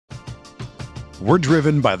We're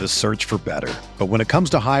driven by the search for better. But when it comes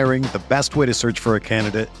to hiring, the best way to search for a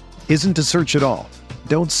candidate isn't to search at all.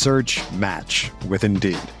 Don't search, match with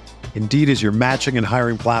Indeed. Indeed is your matching and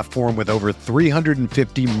hiring platform with over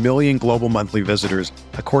 350 million global monthly visitors,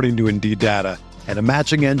 according to Indeed data, and a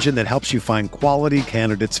matching engine that helps you find quality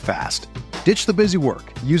candidates fast. Ditch the busy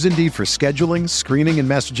work. Use Indeed for scheduling, screening, and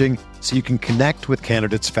messaging so you can connect with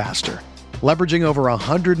candidates faster. Leveraging over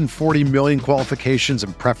 140 million qualifications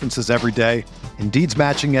and preferences every day, Indeed's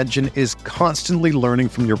matching engine is constantly learning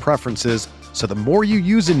from your preferences, so the more you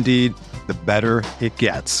use Indeed, the better it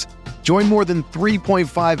gets. Join more than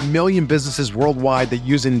 3.5 million businesses worldwide that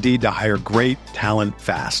use Indeed to hire great talent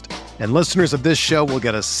fast. And listeners of this show will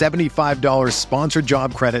get a $75 sponsored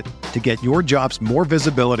job credit to get your jobs more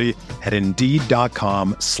visibility at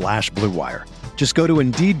Indeed.com/Blue Wire. Just go to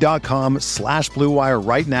Indeed.com/Blue Wire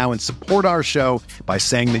right now and support our show by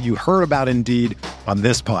saying that you heard about Indeed on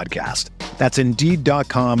this podcast. That's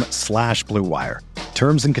Indeed.com/Blue Wire.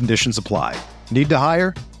 Terms and conditions apply. Need to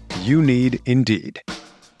hire? You need Indeed.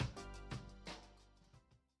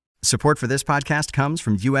 Support for this podcast comes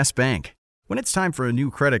from U.S. Bank. When it's time for a new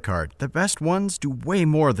credit card, the best ones do way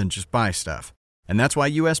more than just buy stuff. And that's why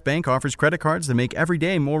U.S. Bank offers credit cards that make every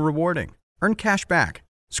day more rewarding. Earn cash back,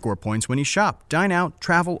 score points when you shop, dine out,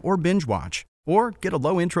 travel, or binge watch, or get a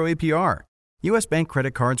low intro APR. U.S. Bank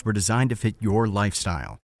credit cards were designed to fit your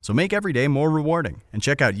lifestyle. So make every day more rewarding and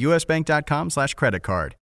check out usbank.com/credit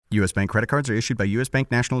card. U.S. Bank credit cards are issued by U.S. Bank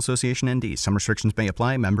National Association ND. Some restrictions may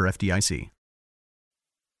apply. Member FDIC.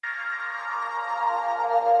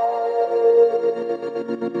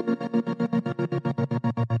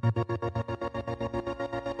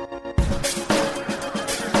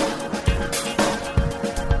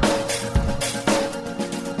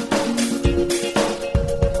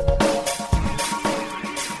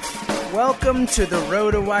 Welcome to the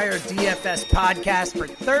RotoWire DFS podcast for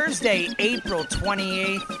Thursday, April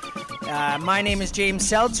 28th. My name is James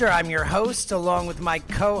Seltzer. I'm your host, along with my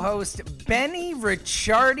co-host, Benny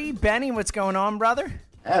Ricciardi. Benny, what's going on, brother?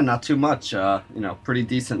 Not too much. Pretty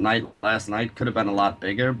decent night last night. Could have been a lot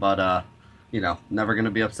bigger, but, never going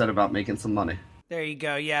to be upset about making some money. There you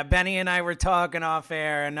go. Yeah, Benny and I were talking off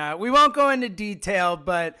air, and we won't go into detail,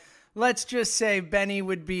 but let's just say Benny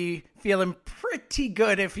would be feeling pretty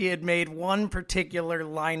good if he had made one particular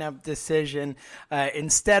lineup decision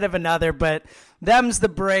instead of another, but them's the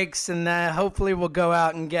breaks, and hopefully we'll go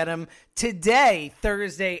out and get them today,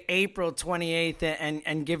 Thursday, April 28th,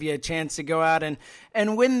 and give you a chance to go out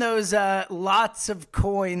and win those lots of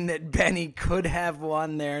coin that Benny could have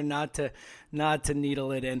won there, not to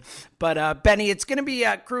needle it in. But, Benny, it's going to be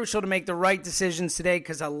crucial to make the right decisions today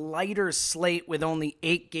because a lighter slate with only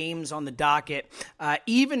 8 games on the docket,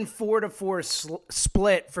 even 4-4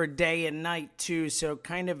 split for day and night, too. So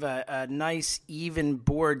kind of a nice, even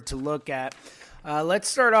board to look at. Let's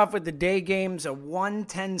start off with the day games, a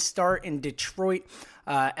 1:10 start in Detroit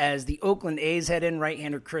as the Oakland A's head in.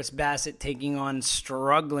 Right-hander Chris Bassett taking on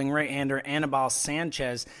struggling right-hander Anibal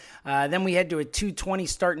Sanchez. Then we head to a 2:20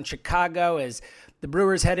 start in Chicago as the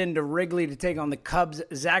Brewers head into Wrigley to take on the Cubs.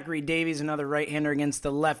 Zachary Davies, another right-hander against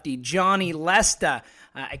the lefty Johnny Lester.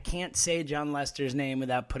 I can't say John Lester's name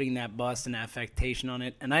without putting that Boston affectation on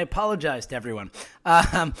it, and I apologize to everyone.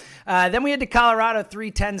 Then we head to Colorado,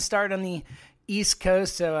 3:10 start on the East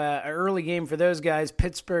Coast, so an early game for those guys.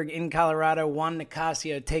 Pittsburgh in Colorado, Juan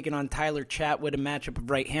Nicasio taking on Tyler Chatwood, a matchup of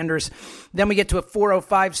right-handers. Then we get to a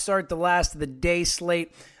 4:05 start, the last of the day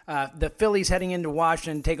slate. The Phillies heading into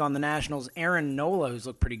Washington take on the Nationals. Aaron Nola, who's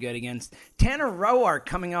looked pretty good against Tanner Roark,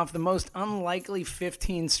 coming off the most unlikely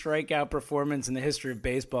 15 strikeout performance in the history of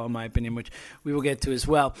baseball, in my opinion, which we will get to as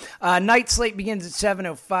well. Night slate begins at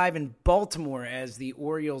 7:05 in Baltimore as the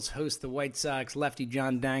Orioles host the White Sox. Lefty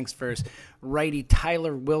John Danks versus righty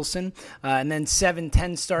Tyler Wilson. And then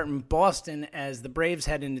 7:10 start in Boston as the Braves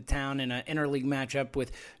head into town in an interleague matchup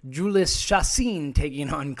with Julius Chassin taking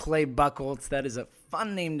on Clay Buchholz. That is a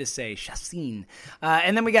fun name to say, Chassin.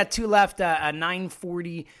 And then we got 2 left, a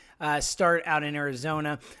 9:40 start out in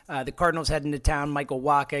Arizona. The Cardinals head into town, Michael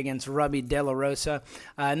Wacha against Robbie De La Rosa.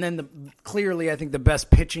 And then clearly, I think the best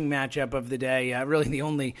pitching matchup of the day, really the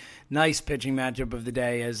only nice pitching matchup of the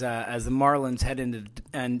day, as the Marlins head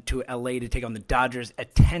into LA to take on the Dodgers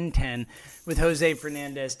at 10:10 with Jose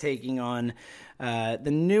Fernandez taking on the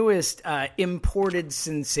newest imported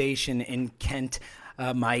sensation in Kent,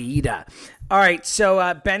 Maeda. All right,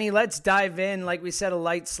 so Benny, let's dive in. Like we said, a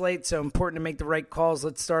light slate, so important to make the right calls.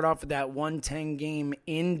 Let's start off with that 110 game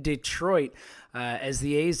in Detroit as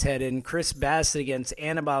the A's head in. Chris Bassett against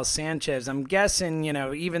Anibal Sanchez. I'm guessing,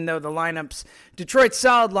 even though the lineup's Detroit's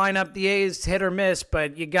solid lineup, the A's hit or miss,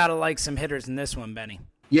 but you got to like some hitters in this one, Benny.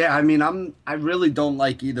 Yeah, I mean, I really don't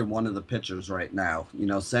like either one of the pitchers right now.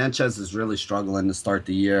 Sanchez is really struggling to start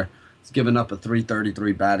the year. He's given up a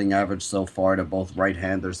 .333 batting average so far to both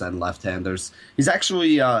right-handers and left-handers. He's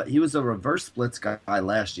actually he was a reverse splits guy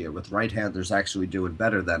last year, with right-handers actually doing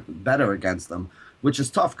better against them, which is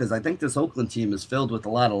tough because I think this Oakland team is filled with a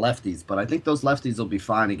lot of lefties, but I think those lefties will be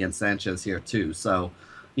fine against Sanchez here too. So,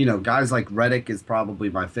 guys like Reddick is probably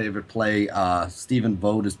my favorite play. Stephen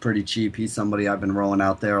Vogt is pretty cheap. He's somebody I've been rolling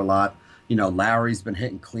out there a lot. Lowry's been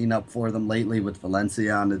hitting cleanup for them lately with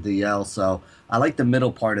Valencia on the DL. So I like the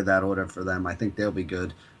middle part of that order for them. I think they'll be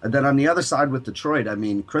good. And then on the other side with Detroit, I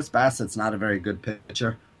mean, Chris Bassett's not a very good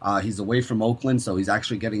pitcher. He's away from Oakland, so he's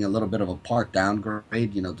actually getting a little bit of a park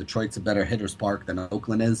downgrade. Detroit's a better hitter's park than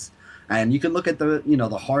Oakland is. And you can look at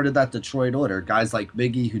the heart of that Detroit order. Guys like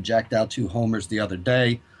Miggy, who jacked out 2 homers the other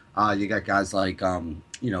day. You got guys like,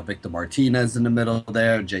 Victor Martinez in the middle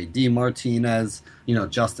there, J.D. Martinez,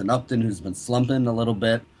 Justin Upton, who's been slumping a little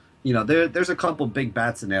bit. There's a couple big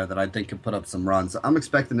bats in there that I think can put up some runs. I'm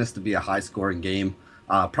expecting this to be a high-scoring game,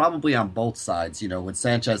 probably on both sides, with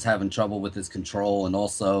Sanchez having trouble with his control and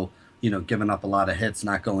also, giving up a lot of hits,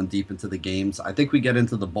 not going deep into the games. I think we get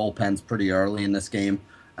into the bullpens pretty early in this game,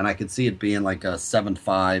 and I could see it being like a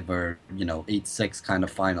 7-5 or, 8-6 kind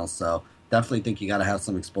of final. So definitely think you got to have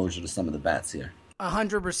some exposure to some of the bats here.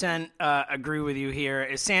 100% agree with you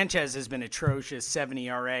here. Sanchez has been atrocious, 7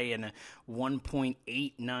 ERA and a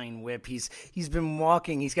 1.89 whip. He's been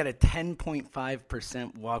walking. He's got a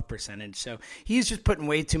 10.5% walk percentage. So he's just putting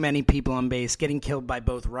way too many people on base, getting killed by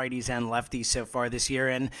both righties and lefties so far this year.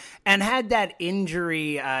 And had that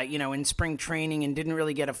injury, in spring training and didn't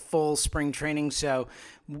really get a full spring training. So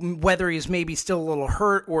whether he's maybe still a little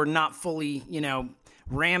hurt or not fully,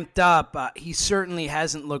 ramped up, he certainly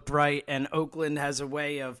hasn't looked right, and Oakland has a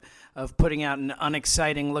way of putting out an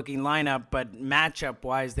unexciting looking lineup, but matchup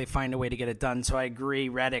wise they find a way to get it done. So I agree,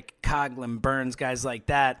 Reddick, Coghlan, Burns, guys like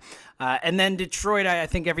that. And then Detroit, I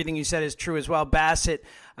think everything you said is true as well. Bassett,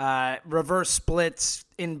 reverse splits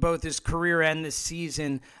in both his career and this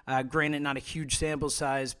season. Granted, not a huge sample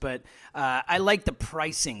size, but I like the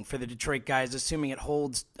pricing for the Detroit guys, assuming it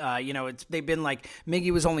holds. They've been like,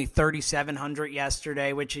 Miggy was only 3,700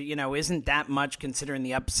 yesterday, which, isn't that much considering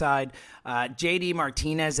the upside. J.D.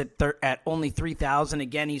 Martinez at only 3,000.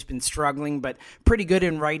 Again, he's been struggling, but pretty good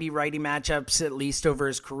in righty-righty matchups, at least over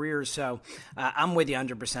his career. So I'm with you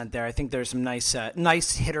 100% there. I think there's some nice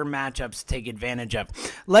hitter matchups to take advantage of.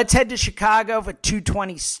 Let's head to Chicago for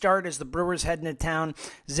 2:20 start as the Brewers head into town.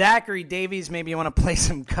 Zachary Davies, maybe you want to play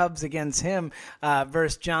some Cubs against him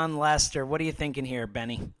versus John Lester. What are you thinking here,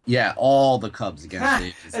 Benny? Yeah, all the Cubs against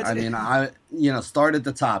Davies. I mean, start at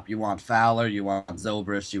the top. You want Fowler, you want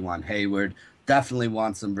Zobrist, you want Hayward. Definitely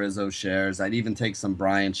want some Rizzo shares. I'd even take some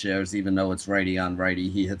Bryant shares, even though it's righty on righty.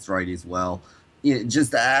 He hits righties well.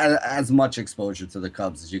 Just as much exposure to the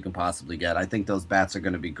Cubs as you can possibly get. I think those bats are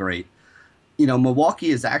going to be great.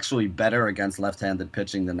 Milwaukee is actually better against left-handed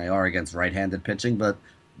pitching than they are against right-handed pitching, but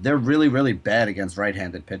they're really, really bad against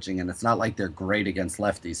right-handed pitching, and it's not like they're great against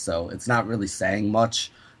lefties, so it's not really saying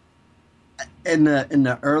much. In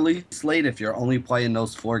the early slate, if you're only playing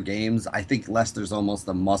those 4 games, I think Lester's almost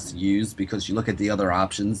a must-use because you look at the other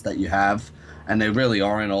options that you have, and they really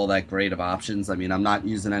aren't all that great of options. I mean, I'm not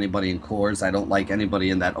using anybody in cores. I don't like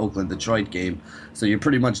anybody in that Oakland-Detroit game. So you're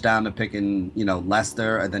pretty much down to picking,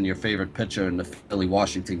 Lester and then your favorite pitcher in the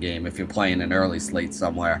Philly-Washington game if you're playing an early slate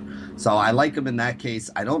somewhere. So I like him in that case.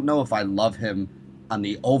 I don't know if I love him on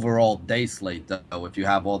the overall day slate, though, if you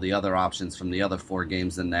have all the other options from the other 4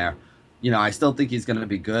 games in there. I still think he's going to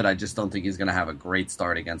be good. I just don't think he's going to have a great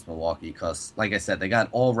start against Milwaukee because, like I said, they got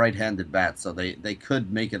all right-handed bats, so they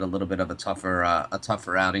could make it a little bit of a tougher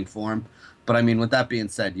outing for him. But, I mean, with that being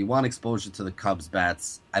said, you want exposure to the Cubs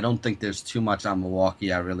bats. I don't think there's too much on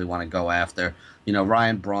Milwaukee I really want to go after.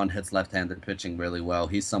 Ryan Braun hits left-handed pitching really well.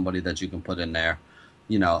 He's somebody that you can put in there.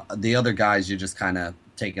 The other guys you're just kind of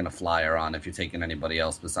taking a flyer on if you're taking anybody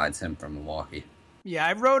else besides him from Milwaukee. Yeah,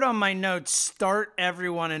 I wrote on my notes, start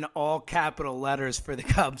everyone in all capital letters for the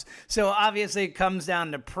Cubs. So obviously it comes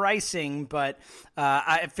down to pricing, but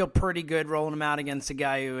I feel pretty good rolling him out against a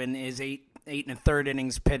guy who in his 8 8 1/3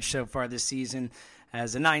 innings pitched so far this season.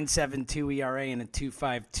 Has a 9.72 ERA and a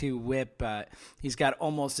 2.52 WHIP. He's got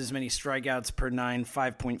almost as many strikeouts per 9,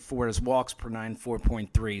 5.4 as walks per 9,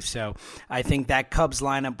 4.3. So I think that Cubs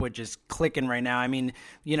lineup, which is clicking right now. I mean,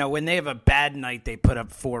 when they have a bad night, they put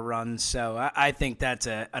up 4 runs. So I think that's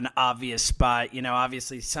an obvious spot.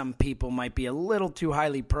 Obviously some people might be a little too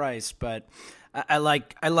highly priced, but I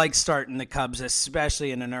like starting the Cubs,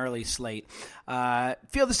 especially in an early slate.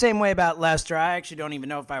 Feel the same way about Lester. I actually don't even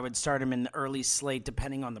know if I would start him in the early slate,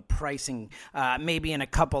 depending on the pricing, maybe in a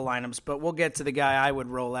couple lineups. But we'll get to the guy I would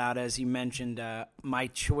roll out, as you mentioned, my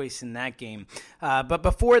choice in that game. But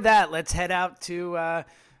before that, let's head out to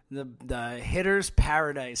the hitter's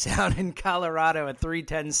paradise out in Colorado, a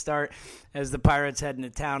 3:10 start as the Pirates head into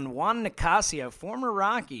town. Juan Nicasio, former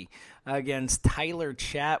Rocky, against Tyler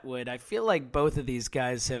Chatwood. I feel like both of these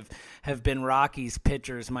guys have been Rockies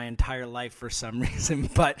pitchers my entire life for some reason.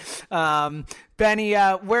 But Benny,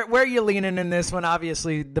 where are you leaning in this one?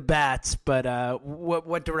 Obviously the bats, but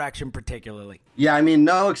what direction particularly? Yeah, I mean,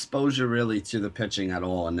 no exposure really to the pitching at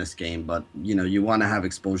all in this game, but you want to have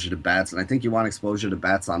exposure to bats, and I think you want exposure to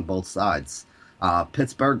bats on both sides.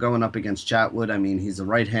 Pittsburgh going up against Chatwood. I mean, he's a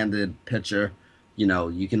right-handed pitcher.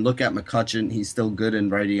 You can look at McCutchen. He's still good in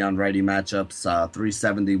righty-on-righty matchups.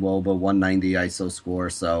 370 WOBA, 190 ISO score.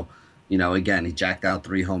 So, again, he jacked out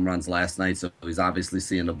 3 home runs last night, so he's obviously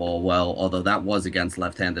seeing the ball well. Although that was against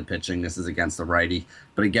left-handed pitching, this is against the righty.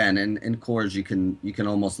 But again, in cores, you can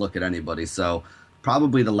almost look at anybody. So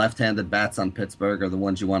probably the left-handed bats on Pittsburgh are the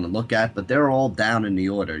ones you want to look at, but they're all down in the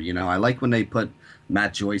order. I like when they put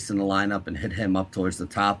Matt Joyce in the lineup and hit him up towards the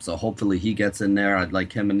top, so hopefully he gets in there. I'd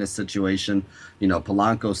like him in this situation.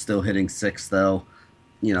 Polanco's still hitting 6th, though.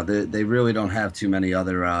 They really don't have too many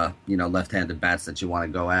other, left-handed bats that you want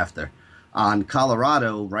to go after. On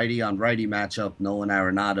Colorado, righty-on-righty matchup, Nolan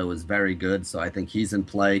Arenado is very good, so I think he's in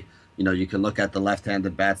play. You can look at the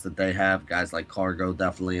left-handed bats that they have. Guys like Cargo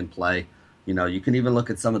definitely in play. You can even look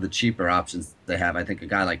at some of the cheaper options they have. I think a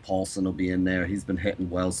guy like Paulson will be in there. He's been hitting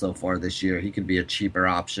well so far this year. He could be a cheaper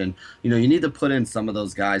option. You need to put in some of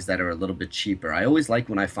those guys that are a little bit cheaper. I always like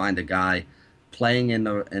when I find a guy playing in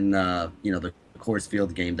the Coors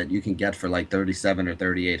Field game that you can get for like 37 or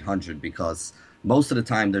 3,800, because most of the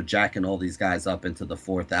time they're jacking all these guys up into the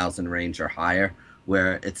 4,000 range or higher,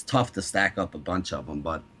 where it's tough to stack up a bunch of them.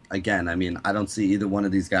 But again, I mean, I don't see either one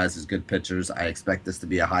of these guys as good pitchers. I expect this to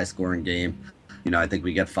be a high-scoring game. I think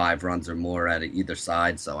we get 5 runs or more at either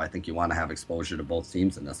side, so I think you want to have exposure to both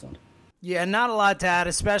teams in this one. Yeah, not a lot to add,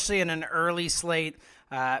 especially in an early slate.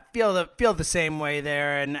 Feel the same way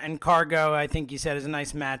there, and Cargo, I think you said, is a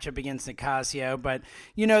nice matchup against Nicasio, but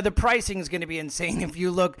the pricing is going to be insane. If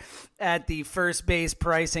you look at the first base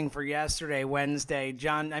pricing for yesterday, Wednesday,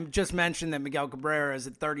 I just mentioned that Miguel Cabrera is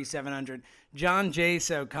at 3,700. John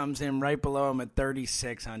Jaso comes in right below him at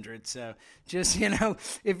 3,600. So just,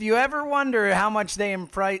 if you ever wonder how much they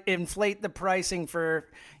inflate the pricing for,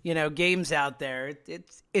 games out there,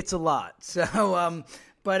 it's a lot. So,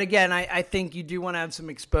 but again, I think you do want to have some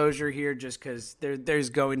exposure here just because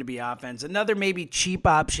there's going to be offense. Another maybe cheap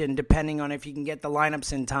option, depending on if you can get the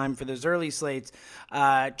lineups in time for those early slates.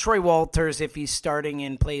 Troy Walters, if he's starting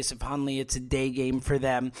in place of Hundley, it's a day game for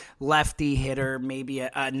them. Lefty hitter, maybe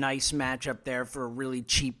a nice matchup there for a really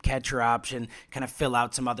cheap catcher option, kind of fill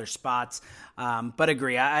out some other spots. But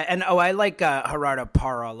agree. I like Gerardo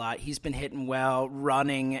Parra a lot. He's been hitting well,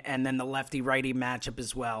 running, and then the lefty-righty matchup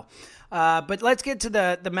as well. But let's get to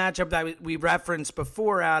the matchup that we referenced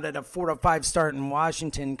before out at a 4-5 start in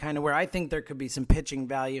Washington, kind of where I think there could be some pitching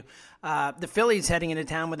value. The Phillies heading into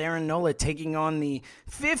town with Aaron Nola taking on the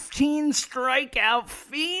 15 strikeout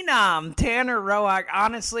phenom, Tanner Roark.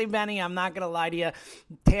 Honestly, Benny, I'm not going to lie to you.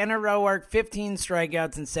 Tanner Roark, 15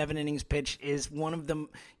 strikeouts in 7 innings pitched is one of them.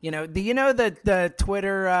 Do you know the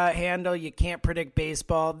Twitter handle, You Can't Predict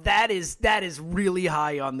Baseball? That is really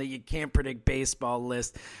high on the You Can't Predict Baseball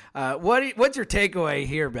list. What's your takeaway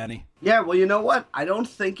here, Benny? Yeah, well, you know what? I don't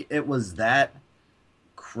think it was that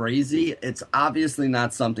crazy. It's obviously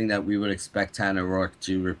not something that we would expect Tanner Roark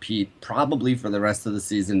to repeat probably for the rest of the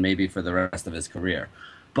season, maybe for the rest of his career.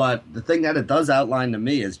 But the thing that it does outline to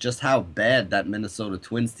me is just how bad that Minnesota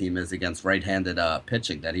Twins team is against right-handed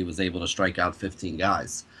pitching, that he was able to strike out 15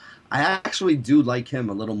 guys. I actually do like him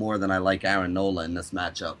a little more than I like Aaron Nola in this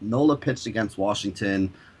matchup. Nola pitched against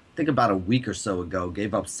Washington, I think about a week or so ago,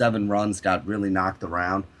 gave up 7 runs, got really knocked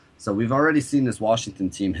around. So we've already seen this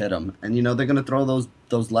Washington team hit them. And, they're going to throw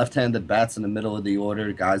those left-handed bats in the middle of the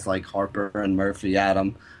order, guys like Harper and Murphy at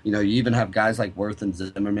them. You even have guys like Worth and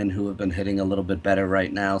Zimmerman who have been hitting a little bit better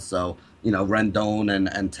right now. So, Rendon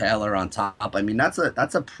and Taylor on top. I mean, that's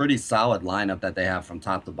a pretty solid lineup that they have from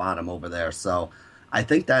top to bottom over there. So I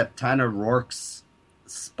think that Tanner Roark's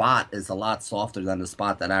spot is a lot softer than the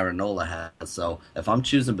spot that Aaron Nola has. So if I'm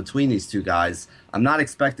choosing between these two guys, I'm not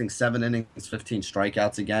expecting 7 innings, 15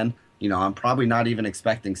 strikeouts again. I'm probably not even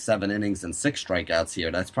expecting 7 innings and 6 strikeouts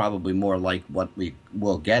here. That's probably more like what we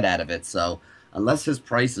will get out of it. So unless his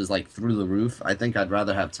price is like through the roof, I think I'd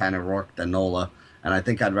rather have Tanner Roark than Nola. And I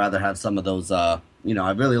think I'd rather have some of those, I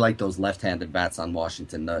really like those left-handed bats on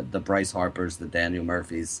Washington, the Bryce Harpers, the Daniel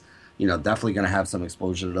Murphys. Definitely going to have some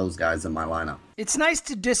exposure to those guys in my lineup. It's nice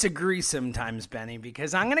to disagree sometimes, Benny,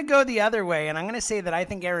 because I'm going to go the other way, and I'm going to say that I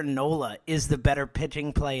think Aaron Nola is the better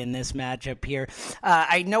pitching play in this matchup here.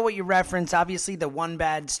 I know what you reference, obviously the one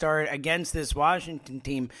bad start against this Washington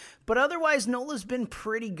team, but otherwise Nola's been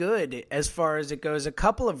pretty good as far as it goes. A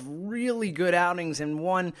couple of really good outings and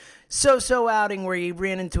one so-so outing where he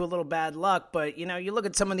ran into a little bad luck, but you look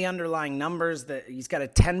at some of the underlying numbers, that he's got a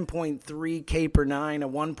 10.3 K per 9, a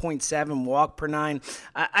 1.7 walk per 9.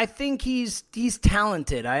 I think he's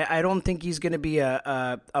talented. I don't think he's going to be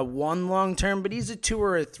a 1 long term, but he's a 2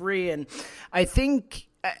 or a 3, and I think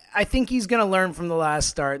he's going to learn from the last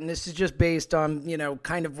start, and this is just based on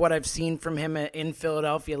kind of what I've seen from him in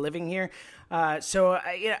Philadelphia living here. So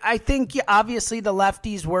I think obviously the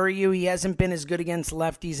lefties worry you. He hasn't been as good against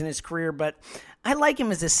lefties in his career, but I like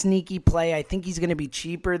him as a sneaky play. I think he's going to be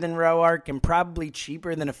cheaper than Roark and probably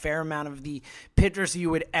cheaper than a fair amount of the pitchers you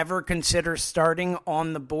would ever consider starting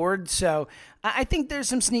on the board. So I think there's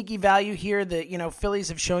some sneaky value here that, Phillies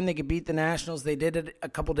have shown they could beat the Nationals. They did it a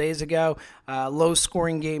couple days ago. Low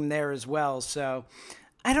scoring game there as well. So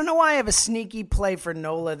I don't know why I have a sneaky play for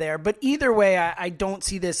Nola there, but either way, I don't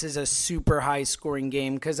see this as a super high-scoring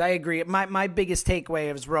game because I agree. My biggest takeaway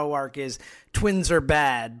of Roark is Twins are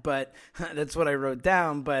bad, but that's what I wrote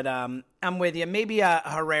down. But I'm with you. Maybe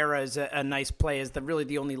Herrera is a nice play as really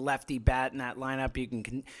the only lefty bat in that lineup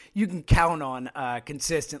you can count on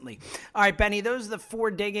consistently. All right, Benny, those are the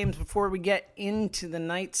 4 day games. Before we get into the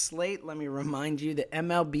night slate, let me remind you that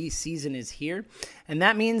MLB season is here, and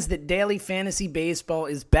that means that daily fantasy baseball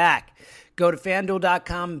is back. Go to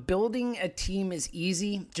FanDuel.com. Building a team is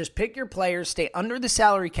easy. Just pick your players, stay under the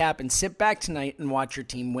salary cap, and sit back tonight and watch your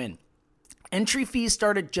team win. Entry fees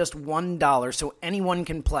start at just $1, so anyone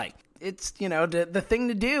can play. It's, the thing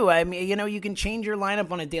to do. I mean, you can change your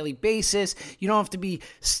lineup on a daily basis. You don't have to be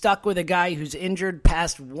stuck with a guy who's injured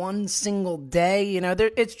past one single day.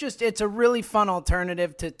 It's a really fun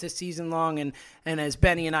alternative to season long. And as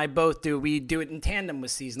Benny and I both do, we do it in tandem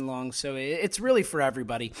with season long. So it's really for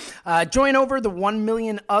everybody. Join over the 1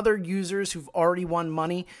 million other users who've already won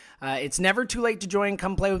money. It's never too late to join.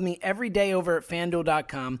 Come play with me every day over at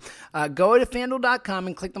FanDuel.com. Go to FanDuel.com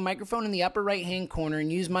and click the microphone in the upper right-hand corner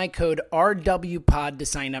and use my code RWPOD to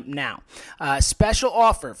sign up now. Special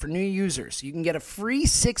offer for new users. You can get a free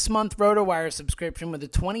 6-month RotoWire subscription with a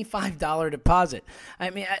 $25 deposit.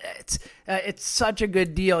 I mean, it's such a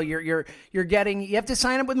good deal. You have to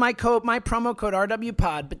sign up with my promo code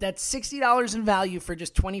RWPOD, but that's $60 in value for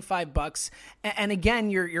just $25. And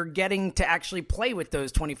again, you're getting to actually play with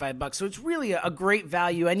those $25. So it's really a great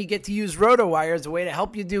value, and you get to use RotoWire as a way to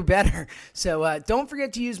help you do better. So don't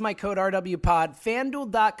forget to use my code RWPOD,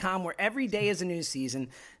 FanDuel.com, where every day is a new season.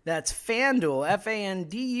 That's FanDuel,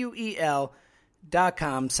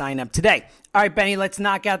 FanDuel.com. Sign up today. All right, Benny, let's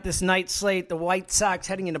knock out this night slate. The White Sox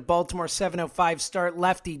heading into Baltimore, 7:05 start.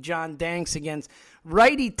 Lefty John Danks against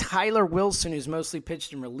righty Tyler Wilson, who's mostly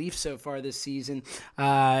pitched in relief so far this season.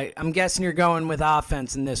 I'm guessing you're going with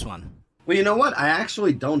offense in this one. Well, you know what? I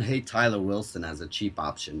actually don't hate Tyler Wilson as a cheap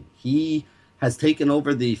option. He has taken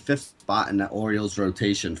over the 5th spot in the Orioles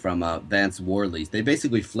rotation from Vance Worley. They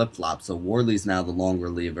basically flip-flop, so Worley's now the long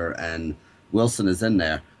reliever and Wilson is in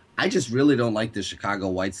there. I just really don't like the Chicago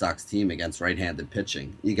White Sox team against right-handed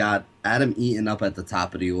pitching. You got Adam Eaton up at the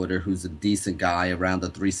top of the order, who's a decent guy, around the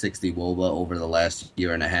 360 WOBA over the last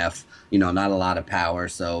year and a half. Not a lot of power,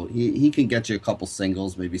 so he can get you a couple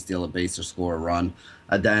singles, maybe steal a base or score a run.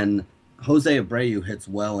 And then Jose Abreu hits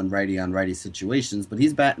well in righty-on-righty situations, but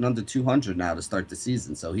he's batting under 200 now to start the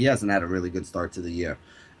season, so he hasn't had a really good start to the year.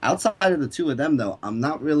 Outside of the two of them, though, I'm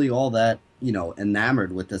not really all that,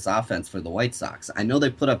 enamored with this offense for the White Sox. I know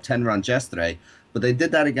they put up 10 runs yesterday, but they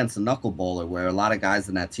did that against a knuckleballer where a lot of guys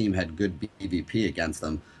in that team had good BVP against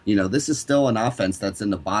them. This is still an offense that's in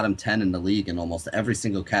the bottom 10 in the league in almost every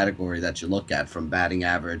single category that you look at, from batting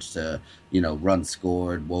average to, runs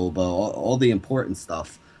scored, WOBA, all the important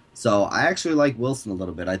stuff. So I actually like Wilson a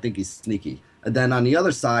little bit. I think he's sneaky. And then on the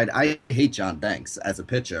other side, I hate John Danks as a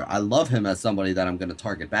pitcher. I love him as somebody that I'm going to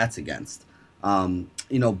target bats against.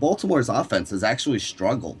 Baltimore's offense has actually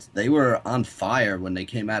struggled. They were on fire when they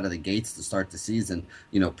came out of the gates to start the season,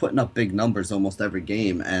 putting up big numbers almost every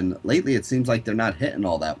game. And lately it seems like they're not hitting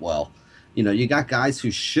all that well. You got guys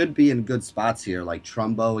who should be in good spots here, like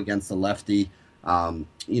Trumbo against the lefty.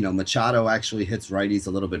 Machado actually hits righties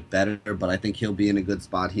a little bit better, but I think he'll be in a good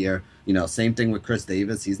spot here. Same thing with Chris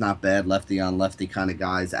Davis. He's not bad lefty on lefty kind of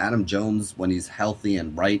guys. Adam Jones, when he's healthy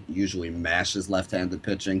and right, usually mashes left-handed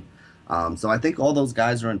pitching. So I think all those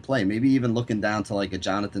guys are in play. Maybe even looking down to like a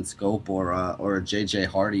Jonathan Scope or a J.J.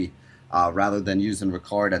 Hardy, rather than using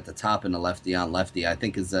Ricard at the top in the lefty on lefty, I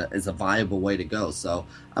think is a viable way to go. So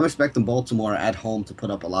I'm expecting Baltimore at home to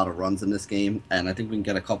put up a lot of runs in this game, and I think we can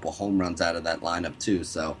get a couple home runs out of that lineup too.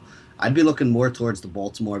 So I'd be looking more towards the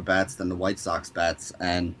Baltimore bats than the White Sox bats.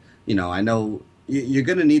 And I know you're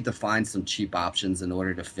going to need to find some cheap options in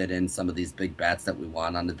order to fit in some of these big bats that we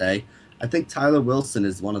want on the day. I think Tyler Wilson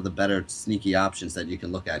is one of the better sneaky options that you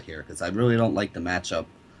can look at here, because I really don't like the matchup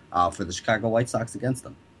for the Chicago White Sox against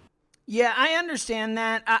them. Yeah, I understand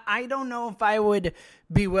that. I don't know if I would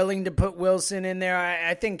be willing to put Wilson in there.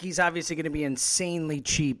 I think he's obviously going to be insanely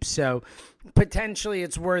cheap, so potentially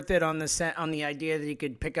it's worth it on the idea that he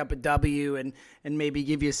could pick up a W and maybe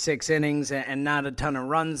give you 6 innings and not a ton of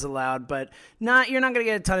runs allowed. But you're not going to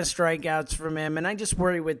get a ton of strikeouts from him. And I just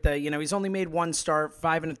worry with he's only made 1 start,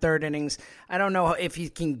 5 1/3 innings. I don't know if he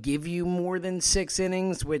can give you more than 6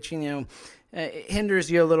 innings, which it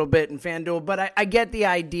hinders you a little bit in FanDuel, but I get the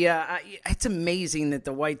idea. It's amazing that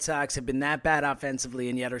the White Sox have been that bad offensively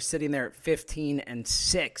and yet are sitting there at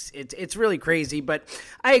 15-6. It's really crazy, but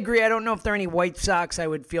I agree. I don't know if there are any White Sox I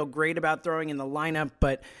would feel great about throwing in the lineup,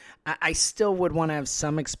 but I still would want to have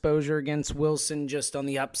some exposure against Wilson just on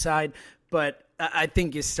the upside. But I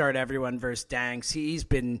think you start everyone versus Danks. He's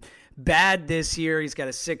been bad this year. He's got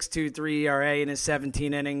a 6.23 ERA in his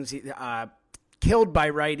 17 innings. Killed by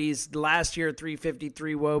righties. Last year,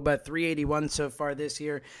 353 WOBA, 381 so far this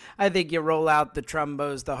year. I think you roll out the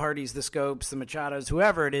Trumbos, the Hardys, the Scopes, the Machados,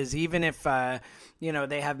 whoever it is, even if, they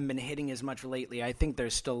haven't been hitting as much lately. I think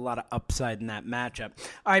there's still a lot of upside in that matchup.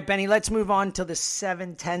 All right, Benny, let's move on to the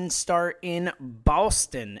 7-10 start in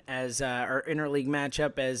Boston as our interleague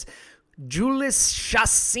matchup as Julius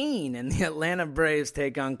Chassin and the Atlanta Braves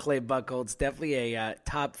take on Clay Buchholz. Definitely a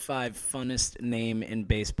top 5 funnest name in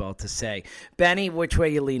baseball to say. Benny, which way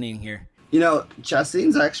are you leaning here?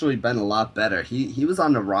 Chassin's actually been a lot better. He was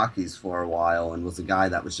on the Rockies for a while and was a guy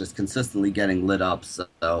that was just consistently getting lit up.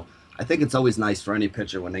 So I think it's always nice for any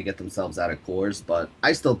pitcher when they get themselves out of Coors, but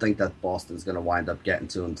I still think that Boston's going to wind up getting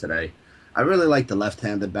to him today. I really like the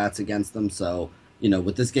left-handed bats against them, so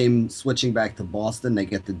with this game switching back to Boston, they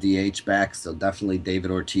get the DH back, so definitely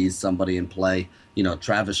David Ortiz, somebody in play.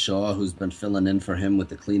 Travis Shaw, who's been filling in for him with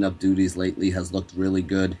the cleanup duties lately, has looked really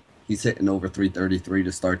good. He's hitting over 333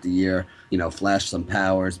 to start the year. Flashed some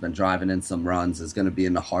power, has been driving in some runs, is going to be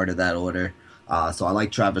in the heart of that order. So I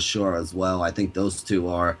like Travis Shaw as well. I think those two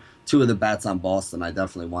are 2 of the bats on Boston I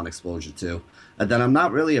definitely want exposure to. And then I'm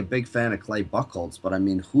not really a big fan of Clay Buchholz, but I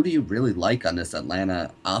mean, who do you really like on this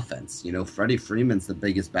Atlanta offense? Freddie Freeman's the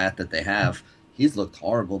biggest bat that they have. He's looked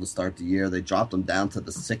horrible to start the year. They dropped him down to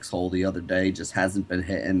the 6 hole the other day, just hasn't been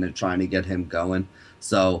hitting. They're trying to get him going.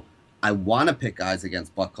 So I want to pick guys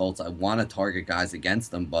against Buchholz. I want to target guys against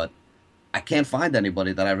them, but I can't find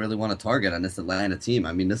anybody that I really want to target on this Atlanta team.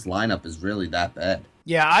 I mean, this lineup is really that bad.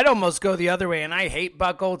 Yeah, I'd almost go the other way, and I hate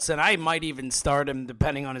Buchholz, and I might even start him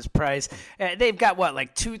depending on his price. They've got,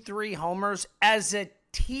 2-3 homers as a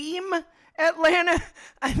team, Atlanta?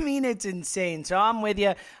 I mean, it's insane. So I'm with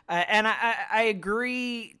you. And I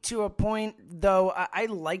agree to a point, though. I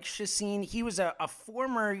like Chassin. He was a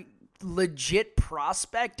former legit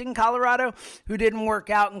prospect in Colorado who didn't work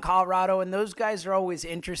out in Colorado, and those guys are always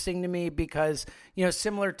interesting to me because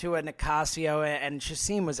similar to a Nicasio, and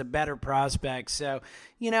Chassin was a better prospect. So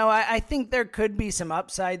I think there could be some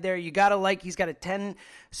upside there. You gotta he's got a 10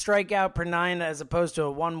 strikeout per 9 as opposed to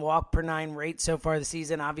a 1 walk per 9 rate so far this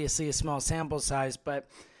season. Obviously a small sample size, but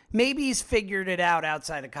maybe he's figured it out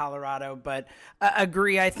outside of Colorado, but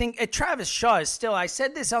agree. I think Travis Shaw is still, I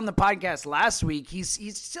said this on the podcast last week, he's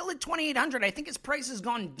still at 2,800. I think his price has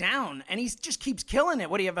gone down, and he just keeps killing it.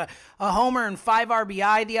 What do you have, a homer and 5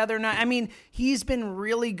 RBI the other night? I mean, he's been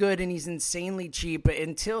really good, and he's insanely cheap, but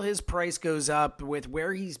until his price goes up with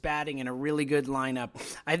where he's batting in a really good lineup,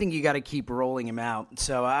 I think you got to keep rolling him out.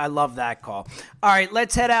 So I love that call. All right,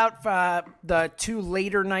 let's head out the 2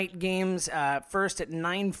 later night games. First at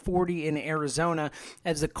 9:40 in Arizona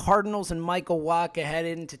as the Cardinals and Michael Wacha head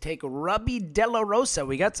in to take Robbie De La Rosa.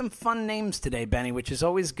 We got some fun names today, Benny, which is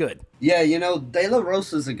always good. Yeah, De La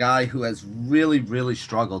Rosa is a guy who has really, really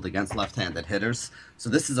struggled against left-handed hitters. So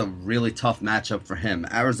this is a really tough matchup for him.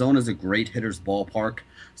 Arizona's a great hitter's ballpark.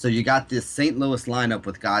 So you got this St. Louis lineup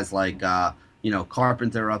with guys like,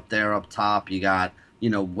 Carpenter up there up top. You got,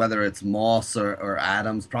 whether it's Moss or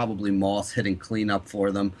Adams, probably Moss hitting cleanup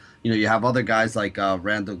for them. You have other guys like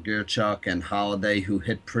Randall Gierchuk and Holiday who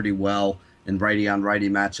hit pretty well in righty-on-righty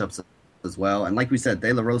matchups as well. And like we said,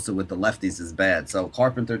 De La Rosa with the lefties is bad. So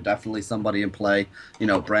Carpenter, definitely somebody in play.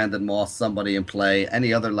 Brandon Moss, somebody in play.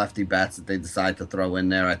 Any other lefty bats that they decide to throw in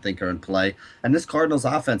there, I think, are in play. And this Cardinals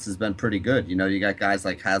offense has been pretty good. You got guys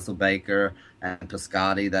like Hasselbaker and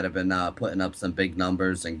Piscotty that have been putting up some big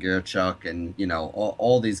numbers, and Gierchuk and,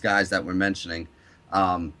 all these guys that we're mentioning.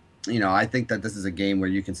 I think that this is a game where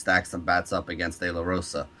you can stack some bats up against De La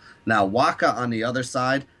Rosa. Now, Wacha on the other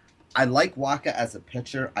side, I like Wacha as a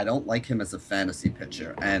pitcher. I don't like him as a fantasy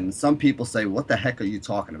pitcher. And some people say, what the heck are you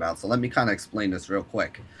talking about? So let me kind of explain this real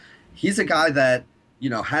quick. He's a guy that,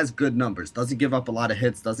 has good numbers, doesn't give up a lot of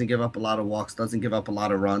hits, doesn't give up a lot of walks, doesn't give up a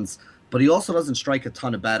lot of runs, but he also doesn't strike a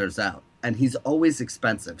ton of batters out. And he's always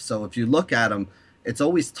expensive. So if you look at him, it's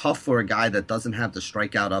always tough for a guy that doesn't have the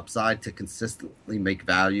strikeout upside to consistently make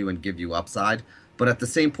value and give you upside. But at the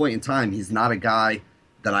same point in time, he's not a guy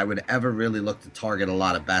that I would ever really look to target a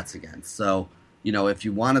lot of bats against. So, if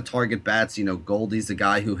you want to target bats, Goldie's a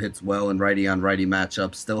guy who hits well in righty-on-righty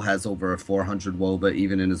matchups, still has over a 400 WOBA,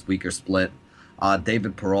 even in his weaker split.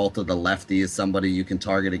 David Peralta, the lefty, is somebody you can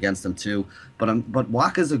target against him too. But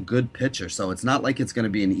Wacha's a good pitcher, so it's not like it's going to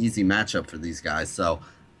be an easy matchup for these guys. So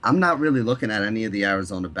I'm not really looking at any of the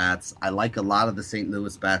Arizona bats. I like a lot of the St.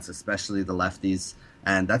 Louis bats, especially the lefties.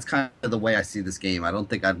 And that's kind of the way I see this game. I don't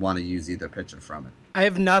think I'd want to use either pitcher from it. I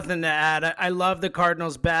have nothing to add. I love the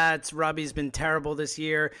Cardinals bats. Robbie's been terrible this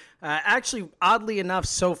year. Actually, oddly enough,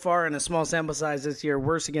 so far in a small sample size this year,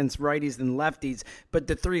 worse against righties than lefties. But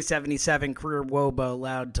the 377 career WOBA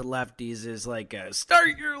allowed to lefties is like a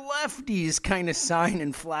start your lefties kind of sign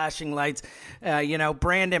and flashing lights.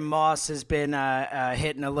 Brandon Moss has been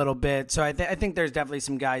hitting a little bit. So I think there's definitely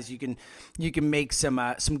some guys you can make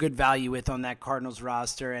some good value with on that Cardinals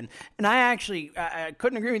roster. And I actually I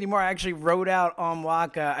couldn't agree with you more. I actually wrote out on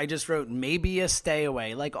Wacha, I just wrote maybe a stay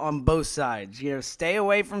away, like on both sides. Stay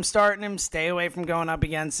away from starting him, stay away from going up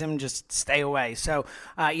against him, just stay away. So,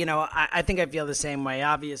 I think I feel the same way.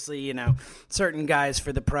 Obviously, certain guys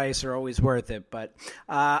for the price are always worth it. But,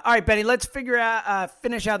 all right, Benny, let's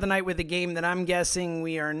finish out the night with a game that I'm guessing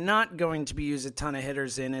we are not going to be using a ton of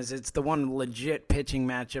hitters in, as it's the one legit pitching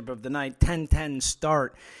matchup of the night, 10-10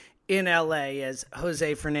 start in LA as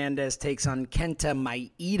Jose Fernandez takes on Kenta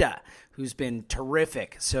Maeda, who's been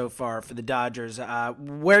terrific so far for the Dodgers.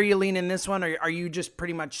 Where are you leaning this one? Are you just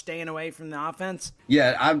pretty much staying away from the offense?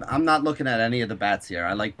 Yeah, I'm not looking at any of the bats here.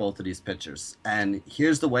 I like both of these pitchers. And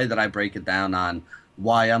here's the way that I break it down on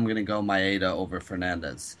why I'm going to go Maeda over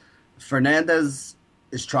Fernandez. Fernandez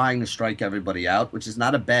is trying to strike everybody out, which is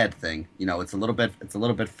not a bad thing. It's a little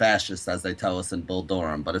bit fascist, as they tell us in Bull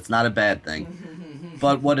Durham, but it's not a bad thing.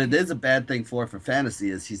 But what it is a bad thing for fantasy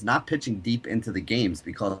is he's not pitching deep into the games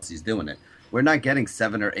because he's doing it. We're not getting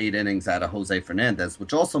 7 or 8 innings out of Jose Fernandez,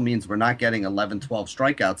 which also means we're not getting 11, 12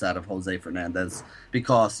 strikeouts out of Jose Fernandez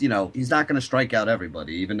because, he's not going to strike out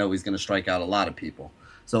everybody, even though he's going to strike out a lot of people.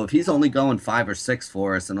 So if he's only going 5 or 6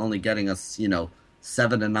 for us and only getting us,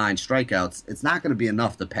 7 to 9 strikeouts, it's not going to be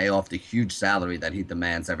enough to pay off the huge salary that he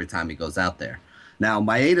demands every time he goes out there. Now,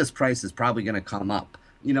 Maeda's price is probably going to come up.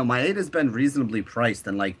 Maeda's been reasonably priced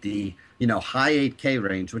in like the, high 8K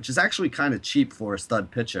range, which is actually kind of cheap for a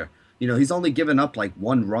stud pitcher. He's only given up like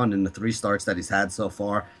 1 run in the 3 starts that he's had so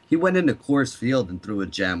far. He went into Coors Field and threw a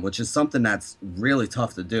gem, which is something that's really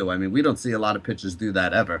tough to do. I mean, we don't see a lot of pitchers do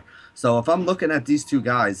that ever. So if I'm looking at these two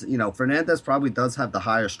guys, Fernandez probably does have the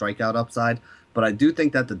higher strikeout upside, But I do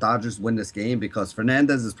think that the Dodgers win this game because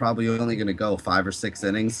Fernandez is probably only going to go 5 or 6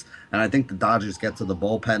 innings. And I think the Dodgers get to the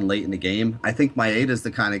bullpen late in the game. I think Maeda is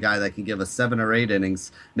the kind of guy that can give us 7 or 8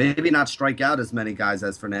 innings, maybe not strike out as many guys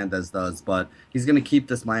as Fernandez does, but he's going to keep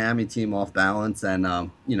this Miami team off balance. And,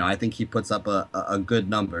 I think he puts up a good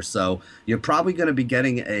number. So you're probably going to be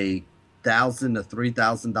getting a $1,000 to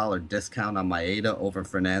 $3,000 discount on Maeda over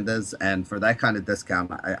Fernandez, and for that kind of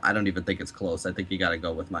discount, I don't even think it's close. I think you got to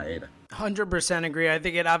go with Maeda. 100% agree. I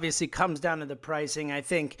think it obviously comes down to the pricing. I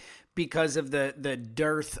think because of the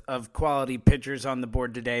dearth of quality pitchers on the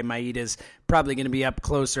board today, Maeda's probably going to be up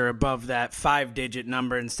closer above that 5-digit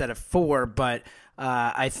number instead of 4, but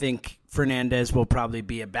I think Fernandez will probably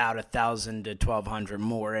be about 1,000 to 1,200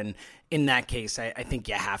 more, and in that case, I think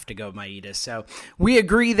you have to go Maeda. So we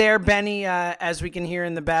agree there, Benny. As we can hear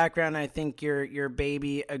in the background, I think your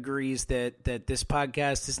baby agrees that this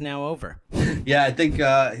podcast is now over. Yeah, I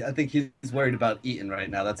think he's worried about eating right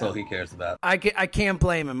now. That's all he cares about. I can't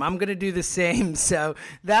blame him. I'm going to do the same. So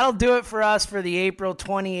that'll do it for us for the April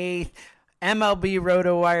 28th MLB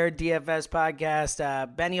RotoWire DFS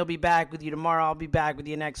podcast. Benny will be back with you tomorrow. I'll be back with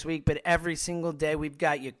you next week. But every single day we've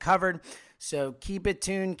got you covered. So keep it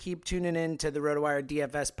tuned. Keep tuning in to the RotoWire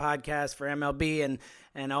DFS podcast for MLB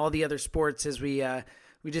and all the other sports as we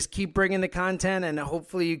just keep bringing the content, and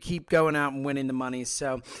hopefully you keep going out and winning the money.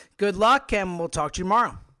 So good luck, and we'll talk to you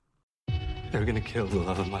tomorrow. They're going to kill the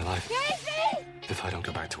love of my life. Casey! If I don't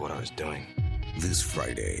go back to what I was doing. This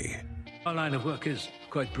Friday. Our line of work is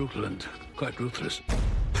quite brutal and quite ruthless.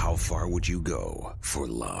 How far would you go for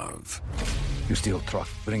love? You steal truck,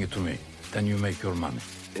 bring it to me. Then you make your money.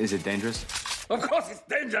 Is it dangerous? Of course it's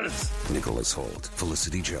dangerous! Nicholas Hoult,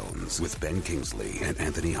 Felicity Jones, with Ben Kingsley and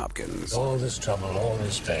Anthony Hopkins. All this trouble, all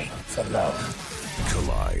this pain, for love.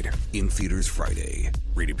 Collide, in theaters Friday.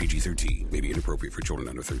 Rated PG-13, may be inappropriate for children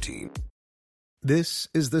under 13. This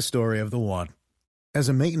is the story of the one. As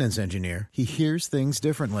a maintenance engineer, he hears things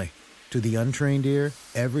differently. To the untrained ear,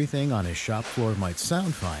 everything on his shop floor might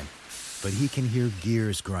sound fine, but he can hear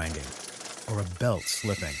gears grinding or a belt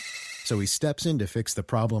slipping. So he steps in to fix the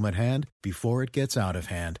problem at hand before it gets out of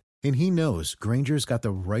hand. And he knows Grainger's got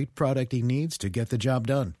the right product he needs to get the job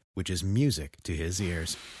done, which is music to his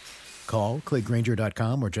ears. Call, click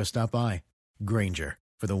Grainger.com, or just stop by. Grainger,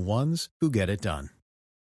 for the ones who get it done.